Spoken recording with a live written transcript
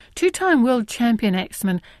Two-time world champion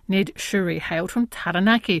axeman Ned Shewry hailed from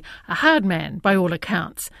Taranaki, a hard man by all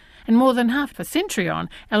accounts. And more than half a century on,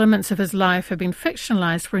 elements of his life have been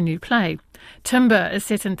fictionalised for a new play. Timberrrr is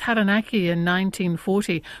set in Taranaki in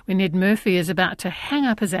 1940, when Ned Murphy is about to hang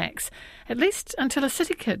up his axe, at least until a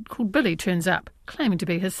city kid called Billy turns up, claiming to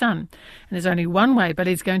be his son. And there's only one way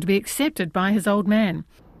Billy's going to be accepted by his old man.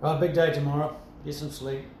 Right, big day tomorrow. Get some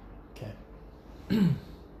sleep. Okay.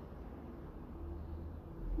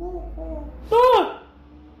 Ah!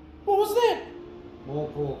 What was that? More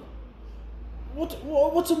pork.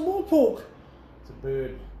 What's a moorpork? It's a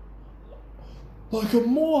bird. Like a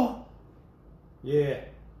moor? Yeah.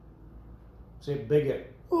 Except bigger.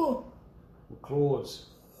 Oh. With claws.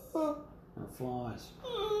 And it flies.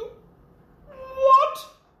 What?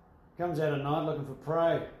 Comes out at night looking for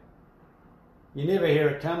prey. You never hear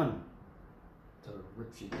it coming. Till it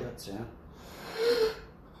rips your guts out.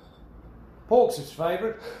 Pork's his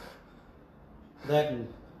favourite. That and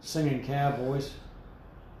singing cowboys.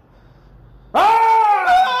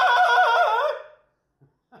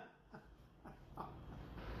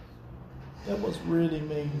 That was really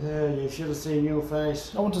mean. Yeah, you should have seen your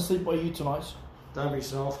face. I want to sleep by you tonight. Don't be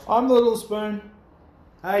soft. I'm the little spoon.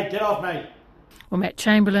 Hey, get off me. Well, Matt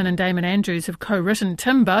Chamberlain and Damon Andrews have co-written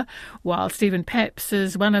Timberrrr, while Stephen Papps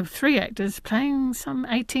is one of 3 actors playing some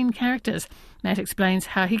 18 characters. Matt explains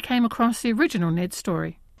how he came across the original Ned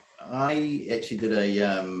story. I actually did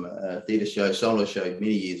a theatre show, solo show,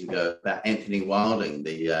 many years ago about Anthony Wilding,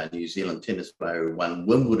 the New Zealand tennis player who won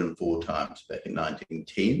Wimbledon 4 times back in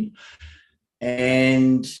 1910.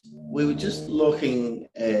 And we were just looking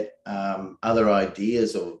at other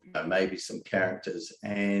ideas of maybe some characters,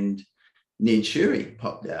 and Ned Shewry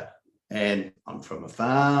popped out. And I'm from a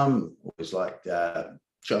farm, always liked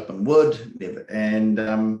chopping wood,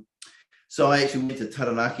 so I actually went to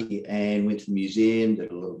Taranaki and went to the museum,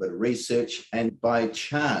 did a little bit of research, and by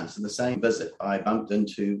chance, in the same visit, I bumped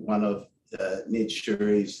into one of Ned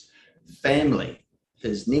Shewry's family,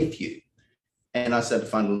 his nephew. And I started to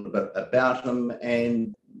find a little bit about him,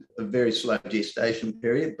 and a very slow gestation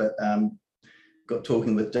period, but got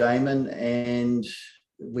talking with Damon, and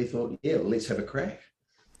we thought, yeah, well, let's have a crack.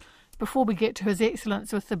 Before we get to his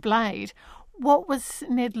excellence with the blade, what was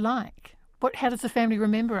Ned like? How does the family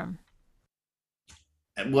remember him?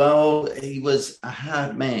 Well, he was a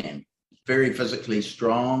hard man, very physically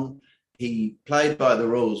strong. He played by the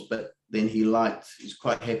rules, but then he's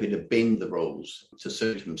quite happy to bend the rules to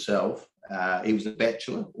suit himself. He was a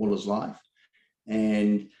bachelor all his life.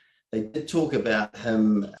 And they did talk about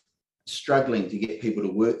him struggling to get people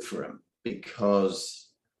to work for him because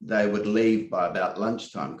they would leave by about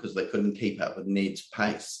lunchtime because they couldn't keep up with Ned's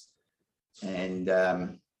pace.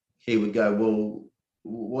 And he would go, well,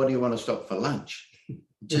 what do you want to stop for lunch?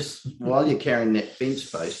 Just while you're carrying that fence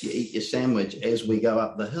post, you eat your sandwich as we go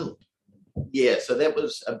up the hill. Yeah, so that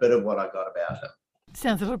was a bit of what I got about him.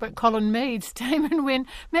 Sounds a little bit Colin Meads. Damon, when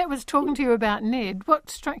Matt was talking to you about Ned,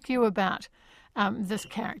 what struck you about this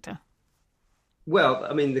character? Well,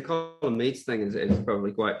 I mean, the Colin Meads thing is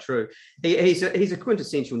probably quite true. He's a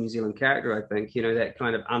quintessential New Zealand character, I think. That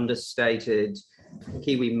kind of understated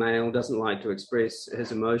Kiwi male, doesn't like to express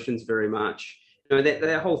his emotions very much.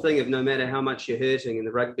 That whole thing of no matter how much you're hurting in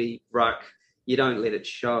the rugby ruck, you don't let it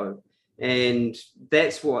show. And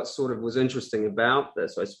that's what sort of was interesting about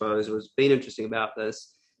this, I suppose, or has been interesting about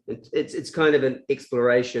this. It's kind of an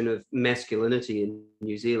exploration of masculinity in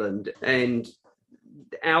New Zealand. And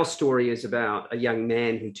our story is about a young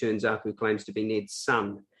man who turns up who claims to be Ned's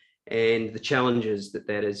son, and the challenges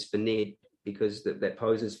that is for Ned, because that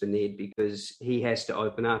poses for Ned, because he has to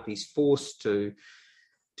open up. He's forced to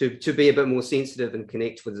be a bit more sensitive and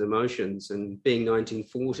connect with his emotions, and being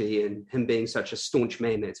 1940 and him being such a staunch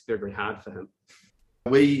man, that's very, very hard for him.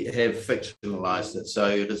 We have fictionalised it, so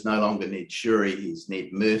it is no longer Ned Shewry, he's Ned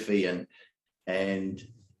Murphy, and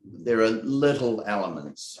there are little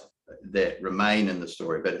elements that remain in the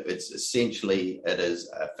story, but it's essentially, it is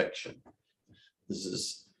a fiction. This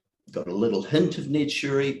has got a little hint of Ned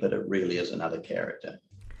Shewry, but it really is another character.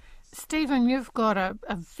 Stephen, you've got a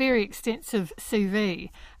very extensive CV,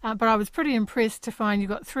 but I was pretty impressed to find you've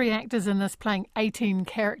got 3 actors in this playing 18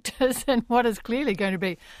 characters in what is clearly going to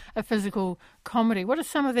be a physical comedy. What are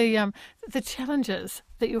some of the challenges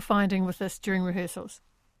that you're finding with this during rehearsals?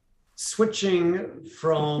 Switching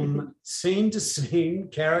from scene to scene,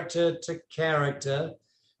 character to character,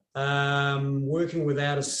 working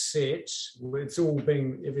without a set.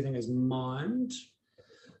 Everything is mimed.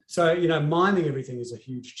 So, miming everything is a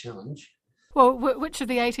huge challenge. Well, which of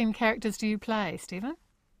the 18 characters do you play, Stephen?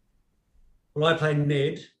 Well, I play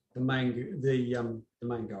Ned, the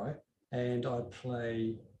main guy, and I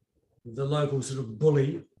play the local sort of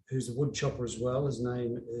bully, who's a wood chopper as well. His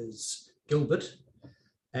name is Gilbert.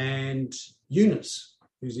 And Eunice,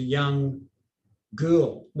 who's a young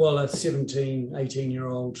girl, well, a 17,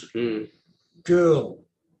 18-year-old girl.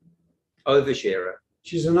 Oversharer.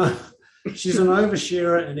 She's an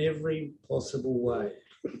oversharer in every possible way.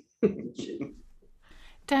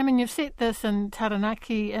 Damon, you've set this in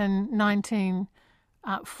Taranaki in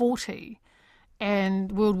 1940,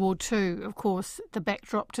 and World War II, of course, the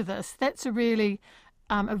backdrop to this. That's a really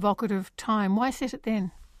evocative time. Why set it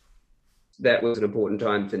then? That was an important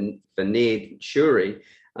time for Ned Shewry,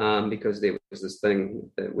 because there was this thing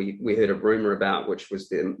that we heard a rumour about, which was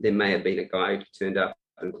there may have been a guy who turned up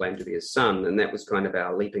and claimed to be his son, and that was kind of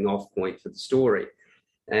our leaping off point for the story.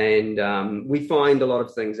 And we find a lot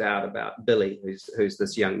of things out about Billy, who's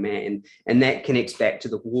this young man, and that connects back to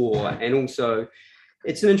the war. And also,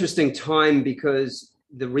 it's an interesting time because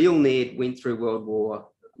the real Ned went through World War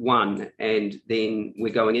I, and then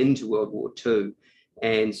we're going into World War II.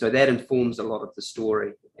 And so that informs a lot of the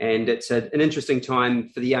story. And it's an interesting time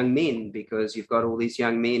for the young men, because you've got all these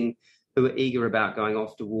young men who are eager about going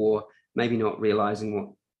off to war, maybe not realising what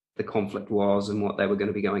the conflict was and what they were going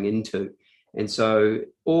to be going into. And so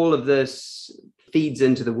all of this feeds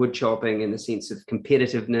into the wood chopping and the sense of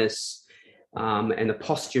competitiveness and the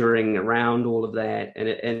posturing around all of that. And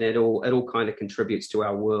it all kind of contributes to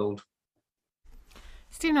our world.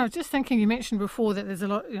 Stephen, I was just thinking, you mentioned before that there's a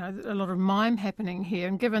lot of mime happening here,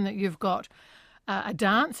 and given that you've got a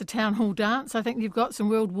dance, a town hall dance, I think you've got some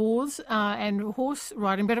world wars and horse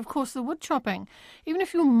riding, but of course the wood chopping. Even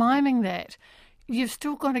if you're miming that, you've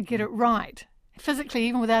still got to get it right. Physically,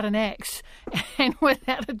 even without an axe and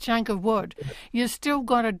without a chunk of wood, you've still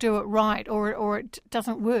got to do it right, or it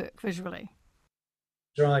doesn't work visually.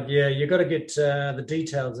 That's right, yeah. You've got to get the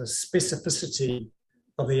details, the specificity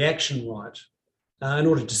of the action right. In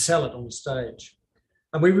order to sell it on the stage.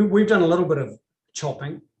 And we've done a little bit of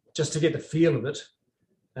chopping just to get the feel of it,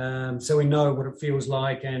 so we know what it feels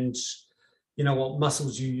like, and you know what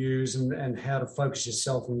muscles you use, and how to focus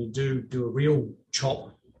yourself when you do a real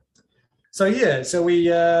chop. So we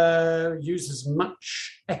use as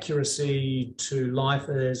much accuracy to life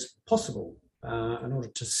as possible in order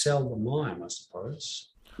to sell the mime, I suppose.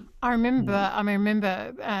 I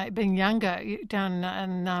remember being younger down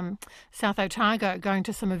in South Otago, going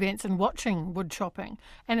to some events and watching wood chopping,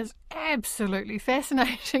 and it's absolutely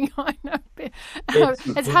fascinating. I know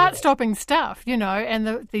it's heart-stopping stuff,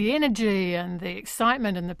 and the energy and the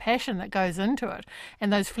excitement and the passion that goes into it,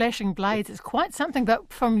 and those flashing blades is quite something.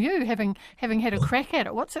 But from you, having had a crack at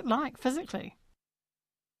it, what's it like physically?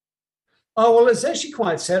 Oh, well, it's actually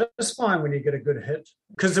quite satisfying when you get a good hit,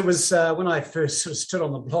 because it was when I first sort of stood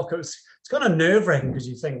on the block, it's kind of nerve-wracking, because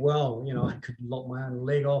you think, well, I could lock my own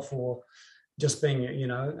leg off, or just being,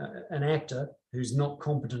 an actor who's not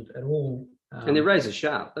competent at all. And they're razor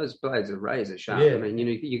sharp. Those blades are razor sharp. Yeah. I mean,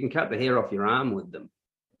 you can cut the hair off your arm with them.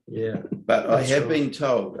 Yeah. But I have been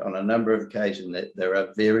told on a number of occasions that there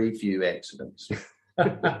are very few accidents.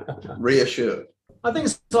 Reassured. I think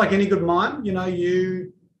it's like any good mime.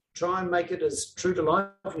 You try and make it as true to life,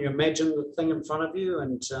 and you imagine the thing in front of you,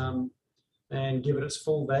 and give it its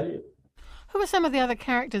full value. Who are some of the other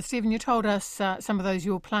characters? Stephen, you told us some of those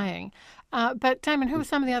you're playing. But Damon, who are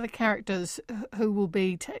some of the other characters who will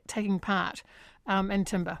be taking part in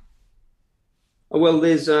Timber? Well,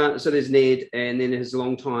 there's Ned, and then his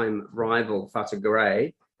longtime rival, Fata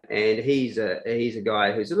Gray, and he's a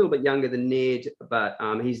guy who's a little bit younger than Ned, but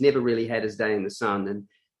he's never really had his day in the sun, and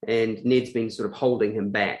Ned's been sort of holding him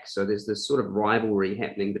back. So there's this sort of rivalry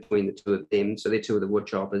happening between the two of them. So they're two of the wood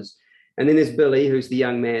choppers. And then there's Billy, who's the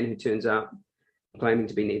young man who turns up claiming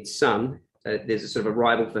to be Ned's son. There's a sort of a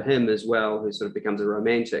rival for him as well, who sort of becomes a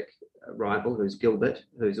romantic rival, who's Gilbert,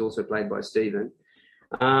 who's also played by Stephen.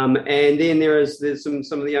 And then there's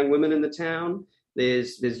some of the young women in the town.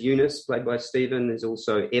 There's Eunice, played by Stephen. There's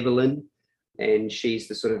also Evelyn, and she's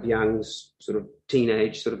the sort of young, sort of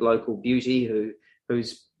teenage, sort of local beauty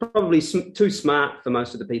who's probably too smart for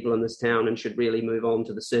most of the people in this town and should really move on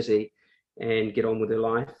to the city and get on with her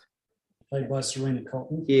life. Played by Serena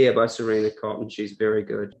Cotton. Yeah, by Serena Cotton. She's very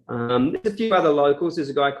good. There's a few other locals. There's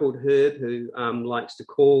a guy called Herb who likes to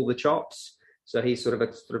call the chops. So he's sort of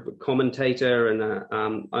a commentator and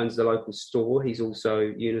owns the local store. He's also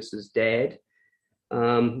Eunice's dad.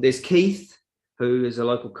 There's Keith, who is a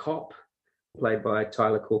local cop, played by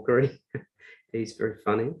Tyler Corkery. He's very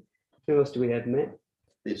funny. Who else do we have, Matt?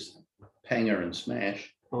 There's Panger and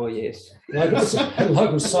Smash. Oh, yes.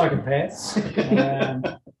 Local psychopaths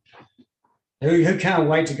who can't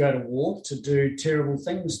wait to go to war to do terrible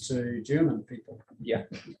things to German people. Yeah.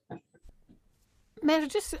 Matt, I'm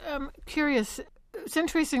just curious. It's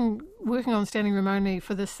interesting working on Standing Room Only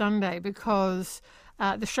for this Sunday because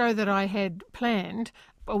the show that I had planned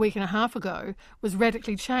a week and a half ago was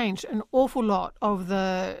radically changed. An awful lot of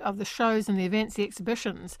the shows and the events, the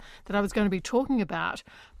exhibitions that I was going to be talking about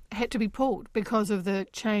had to be pulled because of the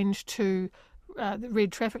change to the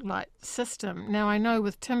red traffic light system. Now, I know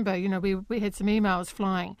with Timber, we had some emails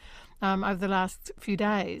flying over the last few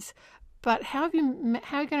days, but how are you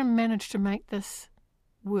going to manage to make this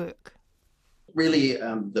work? Really,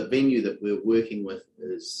 the venue that we're working with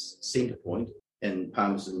is Centrepoint in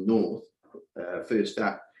Palmerson North, first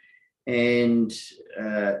up. And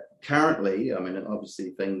currently,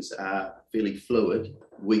 obviously things are fairly fluid.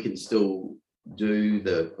 We can still do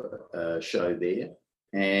the show there,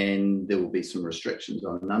 and there will be some restrictions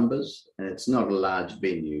on numbers. And it's not a large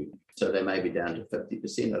venue, so they may be down to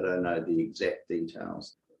 50%. I don't know the exact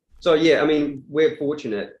details. So, yeah, we're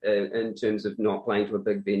fortunate in terms of not playing to a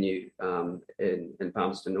big venue in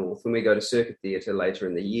Palmerston North. When we go to Circuit Theatre later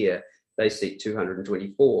in the year, they seat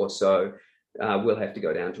 224. So we'll have to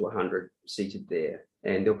go down to 100 seated there.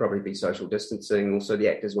 And there'll probably be social distancing. Also, the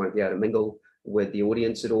actors won't be able to mingle with the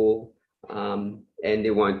audience at all. And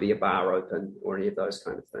there won't be a bar open or any of those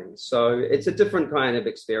kind of things. So it's a different kind of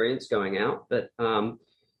experience going out, but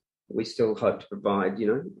we still hope to provide,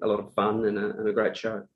 a lot of fun and a great show.